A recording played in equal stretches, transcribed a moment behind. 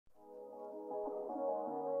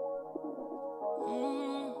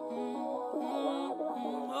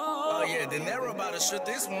Dinero about to shoot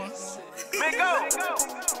this one. Micko.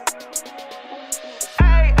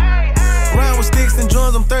 Round with sticks and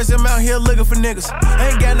drums, I'm thirsty, I'm out here looking for niggas.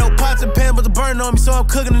 Ain't got no pots and pans, but the burn on me, so I'm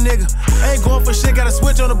cooking a nigga. Ain't going for shit, got a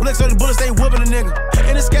switch on the blick, so the bullets ain't whooping a nigga.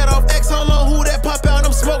 And it's scat off X, hold on, who that pop out,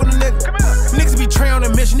 I'm smoking a nigga. Niggas be train on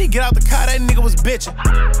the mission, he get out the car, that nigga was bitching.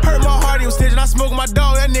 Hurt my heart, he was stitching, I smoking my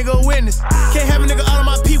dog, that nigga a witness. Can't have a nigga out of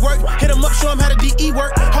my P work, hit him up, show him how to DE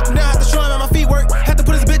work. Hawk him down, have to show him how my feet work. Had to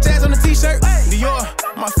put his bitch ass on the t-shirt. Dior,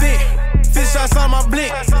 my fit, 50 shots on my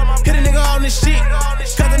blick. Hit a nigga on this shit,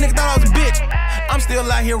 cause the nigga thought I was a bitch. I'm still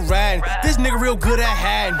out here riding. This nigga real good at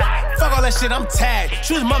hiding. Fuck all that shit, I'm tagged.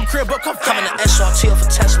 Shoot his mom crib up, come Coming to SRT for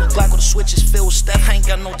Tesla. Glock with the switches filled with Steph. I ain't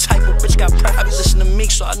got no type of bitch, got prep. I be listening to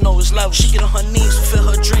Micko, so I know his level. She get on her knees,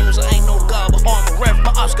 fulfill her dreams. I ain't no god, but armor rev.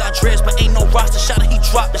 My ops got dreads, but ain't no roster. Shot he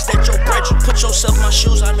dropped. Is that your bread? You put yourself in my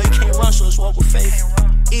shoes. I know you can't run, so let's walk with faith.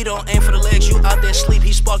 He don't aim for the legs, you out there sleep,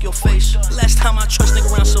 he spark your face. Last time I trust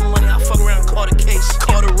nigga around some money, I fuck around and caught a case.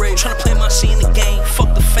 Caught a raid, tryna play my scene in the game.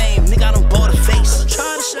 Fuck the fame, nigga, I done bought a face. I done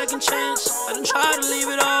tried a second chance, I done tried to leave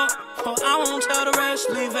it all. Oh, I won't tell the rest,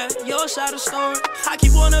 leave at your side of the story. I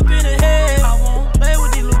keep one up in the head, I won't play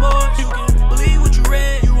with these little boys. You can believe what you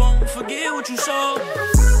read, you won't forget what you saw.